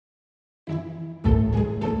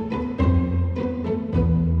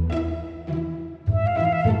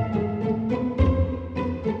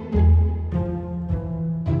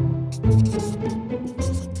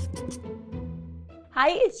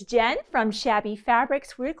Hi, it's Jen from Shabby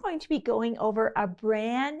Fabrics. We're going to be going over a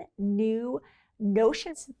brand new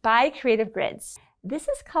Notions by Creative Grids. This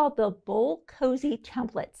is called the Bowl Cozy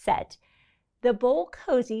Template Set. The Bowl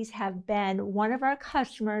Cozies have been one of our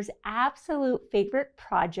customers' absolute favorite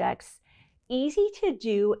projects, easy to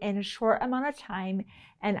do in a short amount of time,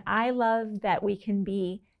 and I love that we can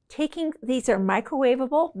be taking, these are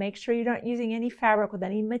microwavable, make sure you're not using any fabric with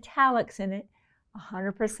any metallics in it,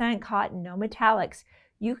 100% cotton, no metallics.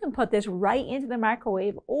 You can put this right into the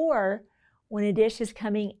microwave, or when a dish is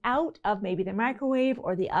coming out of maybe the microwave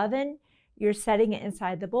or the oven, you're setting it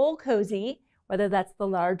inside the Bowl Cozy, whether that's the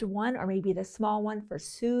large one or maybe the small one for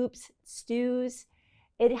soups, stews.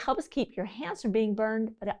 It helps keep your hands from being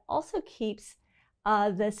burned, but it also keeps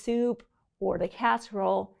the soup or the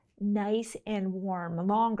casserole nice and warm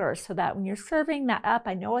longer, so that when you're serving that up,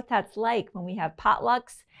 I know what that's like when we have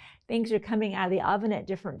potlucks. Things are coming out of the oven at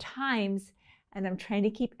different times, and I'm trying to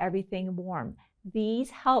keep everything warm.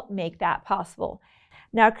 These help make that possible.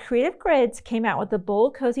 Now, Creative Grids came out with the Bowl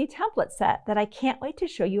Cozy template set that I can't wait to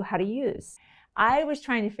show you how to use. I was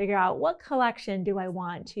trying to figure out what collection do I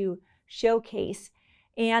want to showcase,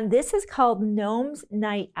 and this is called Gnomes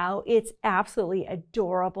Night Out. It's absolutely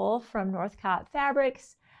adorable, from Northcott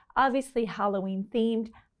Fabrics, obviously Halloween themed.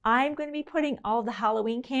 I'm going to be putting all the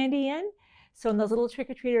Halloween candy in. So when those little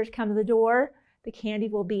trick-or-treaters come to the door, the candy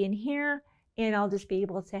will be in here, and I'll just be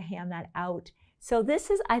able to hand that out. So this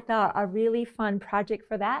is, I thought, a really fun project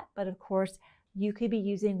for that, but of course, you could be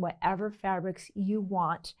using whatever fabrics you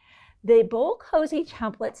want. The Bowl Cozy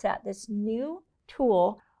template set, this new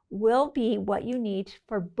tool, will be what you need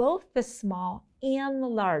for both the small and the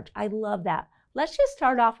large. I love that. Let's just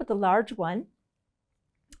start off with the large one.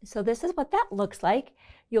 So this is what that looks like.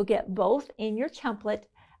 You'll get both in your template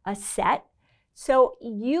set. So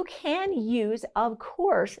you can use, of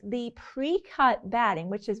course, the pre-cut batting,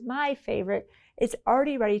 which is my favorite. It's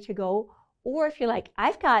already ready to go. Or if you're like,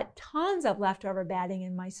 I've got tons of leftover batting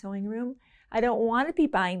in my sewing room, I don't want to be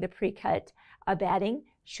buying the pre-cut batting,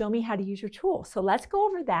 show me how to use your tool. So let's go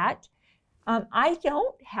over that. I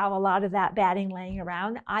don't have a lot of that batting laying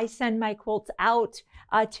around. I send my quilts out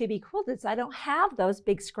to be quilted, so I don't have those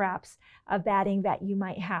big scraps of batting that you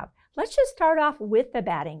might have. Let's just start off with the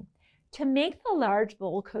batting. To make the large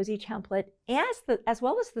Bowl Cozy template, as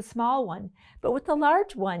well as the small one, but with the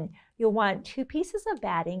large one, you'll want 2 pieces of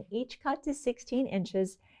batting, each cut to 16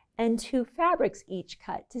 inches, and 2 fabrics, each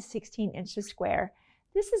cut to 16 inches square.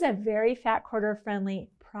 This is a very fat quarter friendly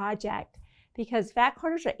project, because fat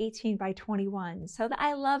quarters are 18 by 21. So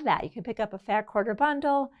I love that. You can pick up a fat quarter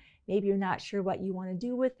bundle. Maybe you're not sure what you want to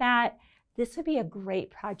do with that. This would be a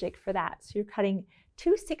great project for that. So you're cutting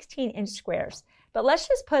 2 16-inch squares. But let's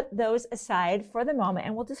just put those aside for the moment,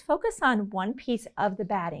 and we'll just focus on one piece of the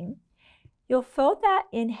batting. You'll fold that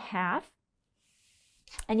in half,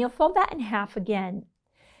 and you'll fold that in half again.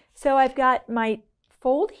 So I've got my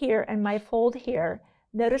fold here and my fold here.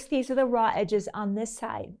 Notice these are the raw edges on this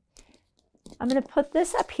side. I'm going to put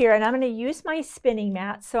this up here, and I'm going to use my spinning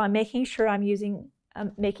mat, so I'm making sure I'm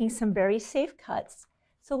making some very safe cuts.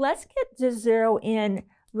 So let's get to zero in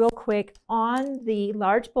real quick on the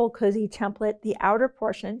large Bowl Cozy template, the outer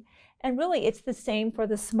portion, and really it's the same for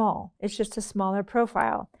the small. It's just a smaller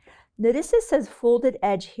profile. Notice it says folded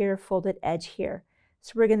edge here, folded edge here.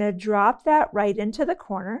 So we're going to drop that right into the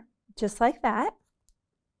corner, just like that,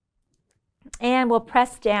 and we'll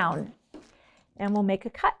press down, and we'll make a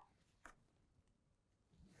cut.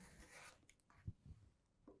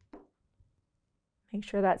 Make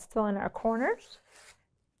sure that's still in our corners.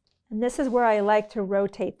 And this is where I like to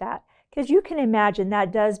rotate that, because you can imagine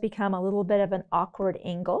that does become a little bit of an awkward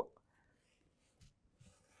angle.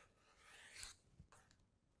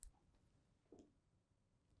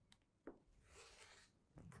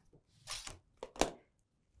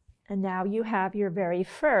 And now you have your very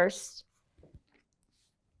first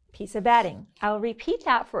piece of batting. I'll repeat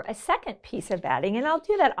that for a second piece of batting, and I'll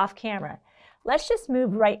do that off camera. Let's just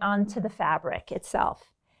move right on to the fabric itself.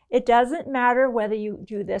 It doesn't matter whether you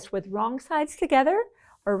do this with wrong sides together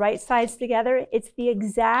or right sides together. It's the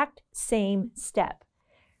exact same step.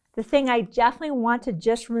 The thing I definitely want to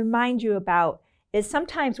just remind you about is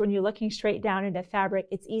sometimes when you're looking straight down into fabric,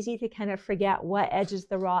 it's easy to kind of forget what edge is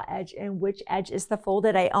the raw edge and which edge is the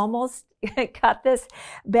folded. I almost cut this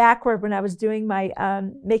backward when I was doing my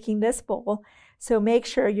making this bowl. So make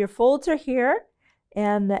sure your folds are here,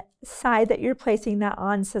 and the side that you're placing that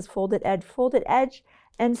on says folded edge,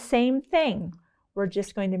 and same thing. We're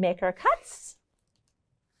just going to make our cuts.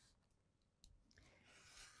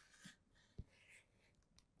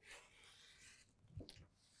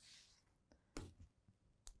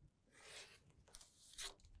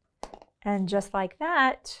 And just like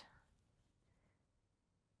that,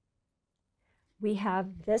 we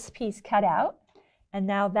have this piece cut out, and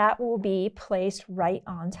now that will be placed right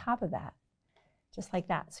on top of that, just like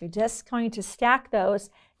that. So you're just going to stack those.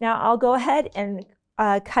 Now I'll go ahead and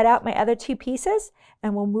cut out my other two pieces,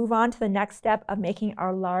 and we'll move on to the next step of making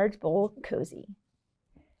our large bowl cozy.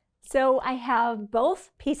 So I have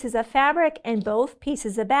both pieces of fabric and both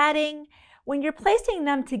pieces of batting. When you're placing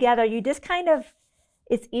them together, you just kind of,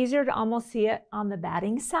 it's easier to almost see it on the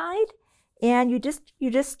batting side. And you're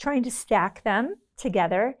just trying to stack them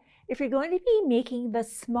together. If you're going to be making the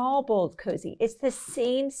small bowl cozy, it's the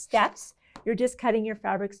same steps. You're just cutting your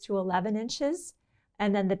fabrics to 11 inches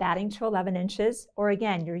and then the batting to 11 inches. Or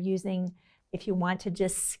again, you're using, if you want to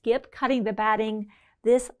just skip cutting the batting,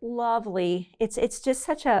 this lovely, it's just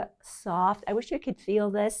such a soft, I wish you could feel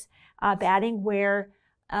this batting where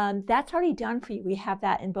that's already done for you. We have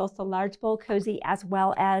that in both the large bowl cozy as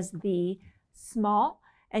well as the small.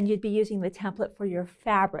 And you'd be using the template for your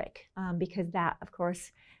fabric because that, of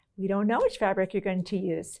course, we don't know which fabric you're going to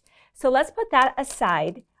use. So let's put that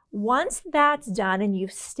aside. Once that's done and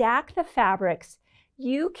you've stacked the fabrics,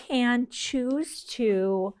 you can choose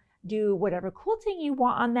to do whatever quilting you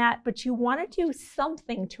want on that, but you want to do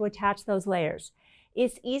something to attach those layers.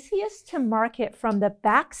 It's easiest to mark it from the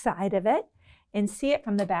back side of it and see it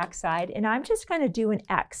from the back side. And I'm just going to do an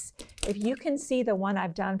X. If you can see the one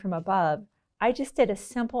I've done from above, I just did a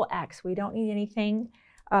simple X. We don't need anything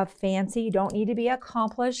fancy. You don't need to be an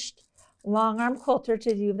accomplished long arm quilter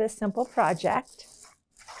to do this simple project.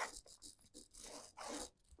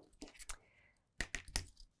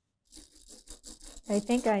 I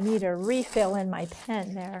think I need a refill in my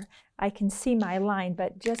pen there. I can see my line,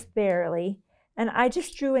 but just barely. And I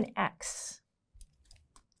just drew an X.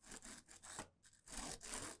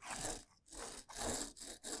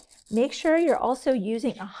 Make sure you're also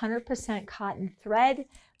using 100% cotton thread,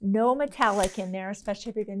 no metallic in there,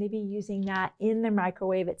 especially if you're going to be using that in the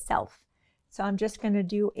microwave itself. So I'm just going to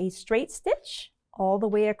do a straight stitch all the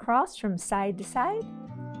way across from side to side.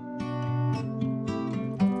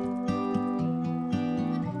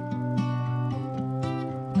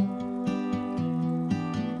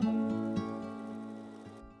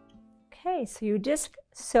 Okay, so you just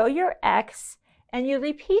sew your X and you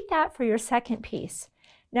repeat that for your second piece.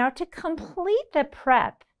 Now to complete the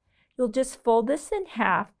prep, you'll just fold this in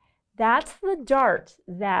half. That's the dart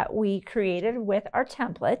that we created with our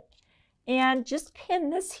template. And just pin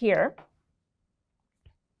this here.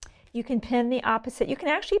 You can pin the opposite. You can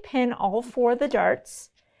actually pin all four of the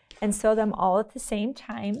darts and sew them all at the same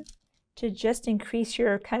time to just increase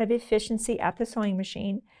your kind of efficiency at the sewing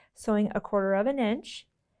machine, sewing 1/4 inch.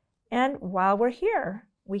 And while we're here,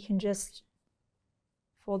 we can just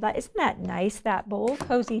fold that. Isn't that nice? That bowl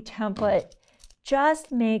cozy template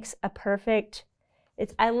just makes a perfect,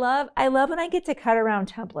 I love when I get to cut around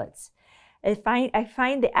templates. I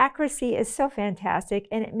find the accuracy is so fantastic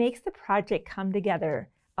and it makes the project come together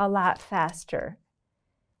a lot faster.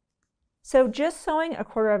 So just sewing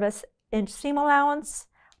 1/4 inch seam allowance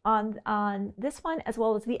on this one as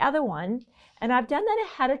well as the other one. And I've done that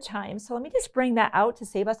ahead of time. So let me just bring that out to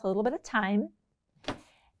save us a little bit of time.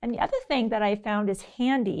 And the other thing that I found is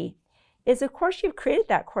handy is, of course, you've created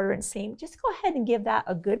that 1/4 inch seam. Just go ahead and give that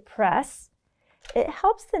a good press. It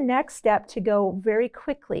helps the next step to go very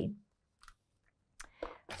quickly.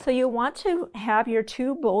 So you want to have your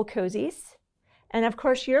two bowl cozies. And of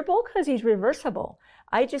course, your bowl cozy is reversible.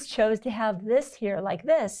 I just chose to have this here like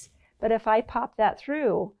this. But if I pop that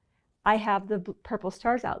through, I have the purple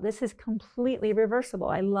stars out. This is completely reversible.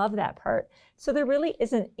 I love that part. So there really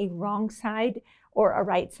isn't a wrong side or a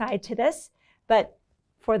right side to this. But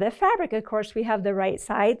for the fabric, of course, we have the right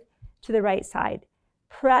side to the right side.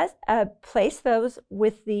 Place those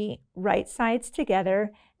with the right sides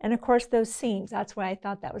together. And of course, those seams, that's why I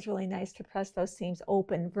thought that was really nice to press those seams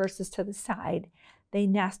open versus to the side. They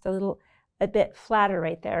nest a bit flatter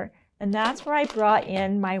right there. And that's where I brought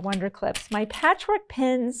in my Wonder Clips. My patchwork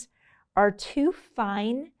pins are too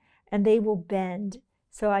fine and they will bend.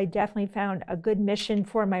 So I definitely found a good mission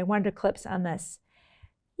for my Wonder Clips on this.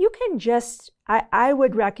 You can just, I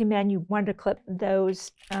would recommend you Wonder Clip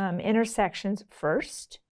those intersections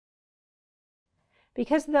first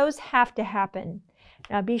because those have to happen.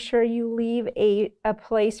 Now be sure you leave a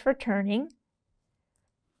place for turning.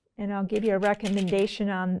 And I'll give you a recommendation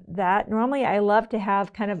on that. Normally I love to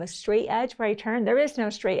have kind of a straight edge where I turn. There is no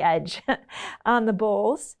straight edge on the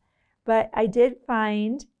bowls, but I did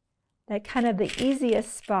find that kind of the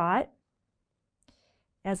easiest spot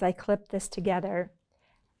as I clipped this together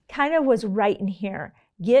kind of was right in here.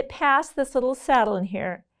 Get past this little saddle in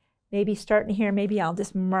here maybe starting here, maybe I'll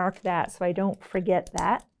just mark that so I don't forget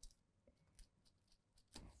that.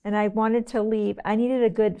 And I wanted to leave, I needed a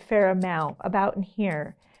good fair amount about in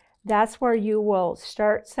here. That's where you will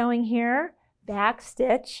start sewing here, back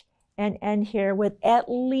stitch, and end here with at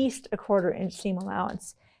least a 1/4 inch seam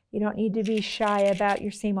allowance. You don't need to be shy about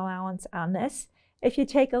your seam allowance on this. If you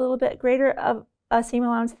take a little bit greater of a seam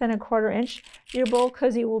allowance than a 1/4 inch, your bowl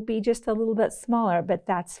cozy will be just a little bit smaller, but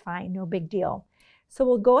that's fine, no big deal. So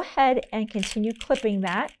we'll go ahead and continue clipping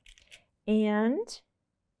that, and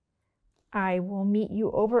I will meet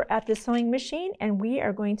you over at the sewing machine, and we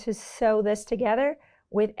are going to sew this together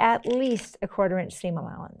with at least a 1/4 inch seam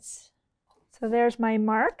allowance. So there's my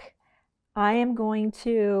mark. I'm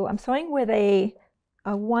sewing with a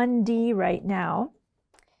 1D right now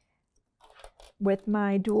with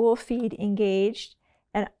my dual feed engaged.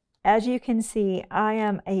 And as you can see, I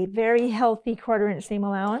am a very healthy 1/4 inch seam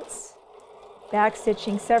allowance, back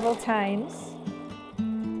stitching several times.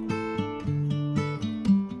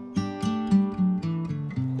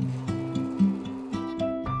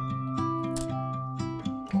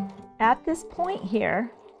 At this point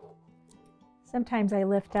here, sometimes I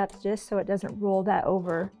lift up just so it doesn't roll that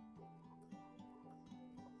over.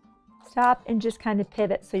 Stop and just kind of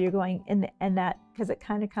pivot so you're going in that, because it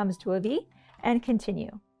kind of comes to a V, and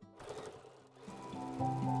continue.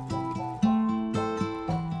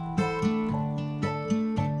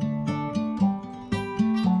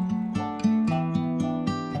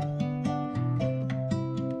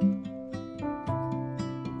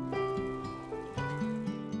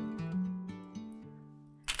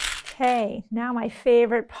 Okay, now my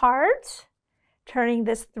favorite part, turning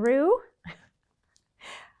this through.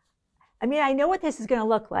 I mean, I know what this is going to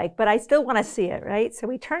look like, but I still want to see it, right? So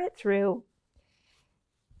we turn it through.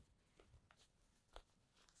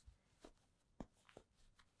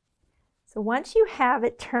 So once you have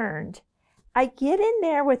it turned, I get in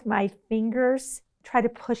there with my fingers, try to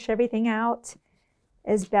push everything out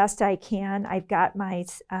as best I can. I've got my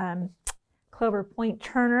clover point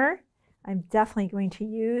turner I'm definitely going to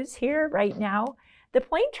use here right now. The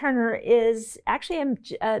point turner is actually,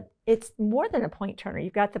 it's more than a point turner.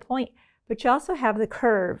 You've got the point, but you also have the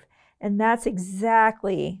curve. And that's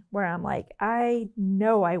exactly where I'm like, I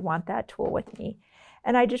know I want that tool with me.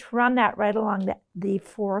 And I just run that right along the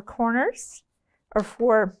 4 corners, or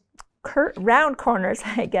 4 round corners,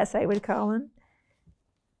 I guess I would call them.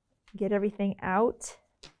 Get everything out.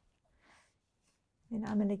 And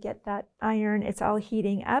I'm going to get that iron. It's all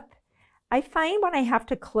heating up. I find when I have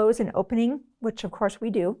to close an opening, which of course we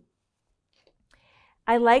do,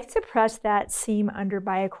 I like to press that seam under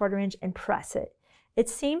by a 1/4 inch and press it. It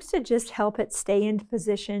seems to just help it stay in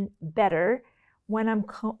position better when I'm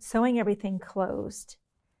sewing everything closed.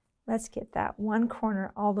 Let's get that one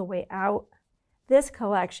corner all the way out. This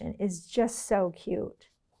collection is just so cute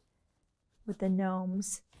with the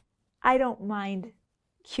gnomes. I don't mind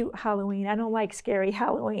cute Halloween. I don't like scary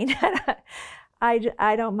Halloween.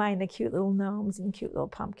 I don't mind the cute little gnomes and cute little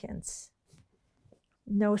pumpkins.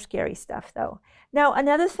 No scary stuff though. Now,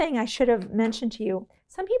 another thing I should have mentioned to you,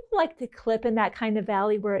 some people like to clip in that kind of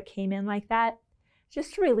valley where it came in like that,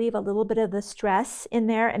 just to relieve a little bit of the stress in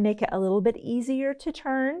there and make it a little bit easier to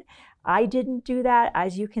turn. I didn't do that.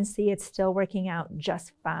 As you can see, it's still working out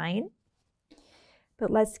just fine. But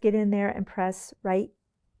let's get in there and press right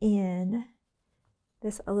in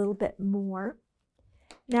this a little bit more.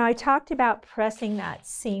 Now I talked about pressing that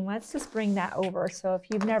seam. Let's just bring that over. So if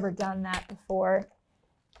you've never done that before,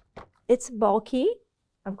 it's bulky.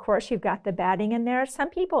 Of course, you've got the batting in there. Some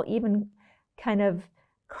people even kind of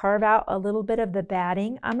carve out a little bit of the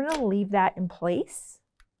batting. I'm going to leave that in place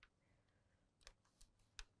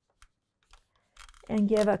and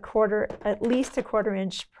give at least a 1/4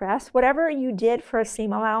 inch press. Whatever you did for a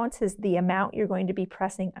seam allowance is the amount you're going to be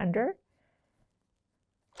pressing under.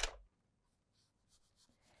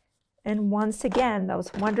 And once again,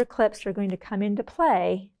 those wonder clips are going to come into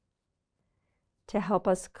play to help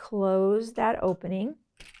us close that opening.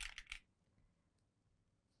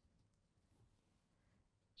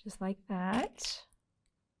 Just like that.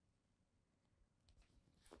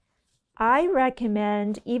 I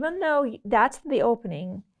recommend, even though that's the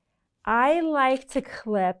opening, I like to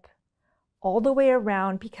clip all the way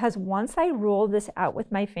around, because once I roll this out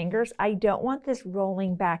with my fingers, I don't want this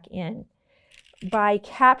rolling back in. By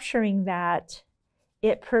capturing that,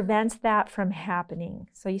 it prevents that from happening.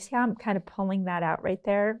 So you see how I'm kind of pulling that out right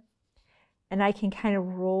there? And I can kind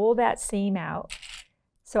of roll that seam out.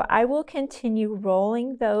 So I will continue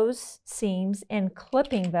rolling those seams and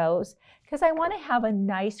clipping those, because I want to have a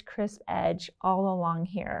nice crisp edge all along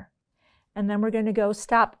here. And then we're going to go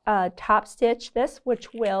top stitch this,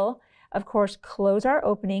 which will, of course, close our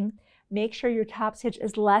opening. Make sure your top stitch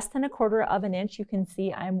is less than 1/4 of an inch. You can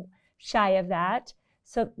see I'm shy of that.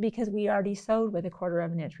 So because we already sewed with 1/4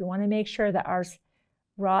 of an inch, we want to make sure that our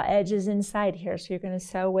raw edge is inside here. So you're going to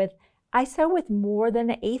sew with, I sew with more than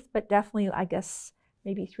 1/8, but definitely, I guess,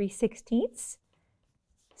 maybe 3/16.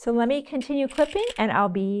 So let me continue clipping and I'll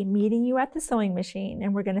be meeting you at the sewing machine,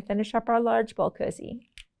 and we're going to finish up our large bowl cozy.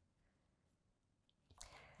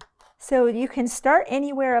 So you can start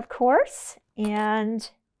anywhere, of course, and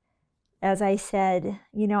as I said,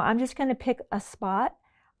 you know, I'm just going to pick a spot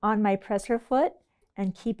on my presser foot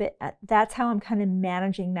and keep it at, that's how I'm kind of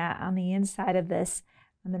managing that on the inside of this.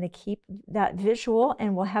 I'm going to keep that visual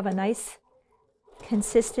and we'll have a nice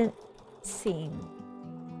consistent seam.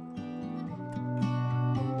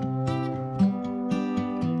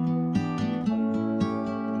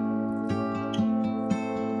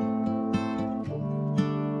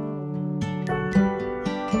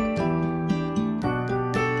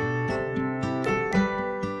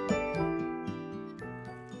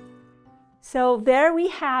 So there we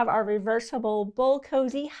have our reversible bowl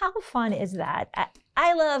cozy. How fun is that?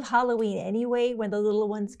 I love Halloween anyway when the little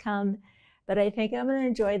ones come, but I think I'm going to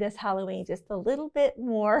enjoy this Halloween just a little bit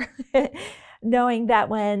more, knowing that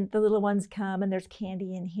when the little ones come and there's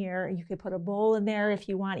candy in here, you could put a bowl in there if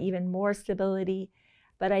you want even more stability,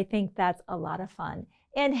 but I think that's a lot of fun.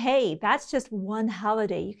 And hey, that's just one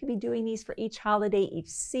holiday. You could be doing these for each holiday, each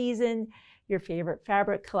season, your favorite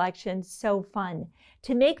fabric collection. So fun.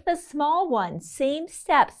 To make the small one, same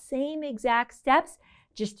steps, same exact steps,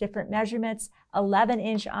 just different measurements, 11"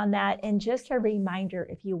 on that. And just a reminder,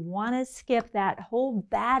 if you want to skip that whole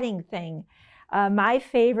batting thing, my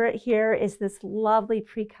favorite here is this lovely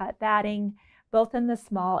pre-cut batting, both in the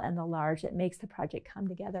small and the large. It makes the project come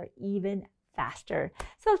together even faster.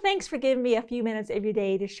 So thanks for giving me a few minutes of your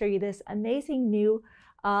day to show you this amazing new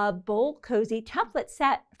bowl cozy template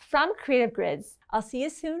set from Creative Grids. I'll see you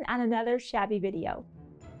soon on another Shabby video.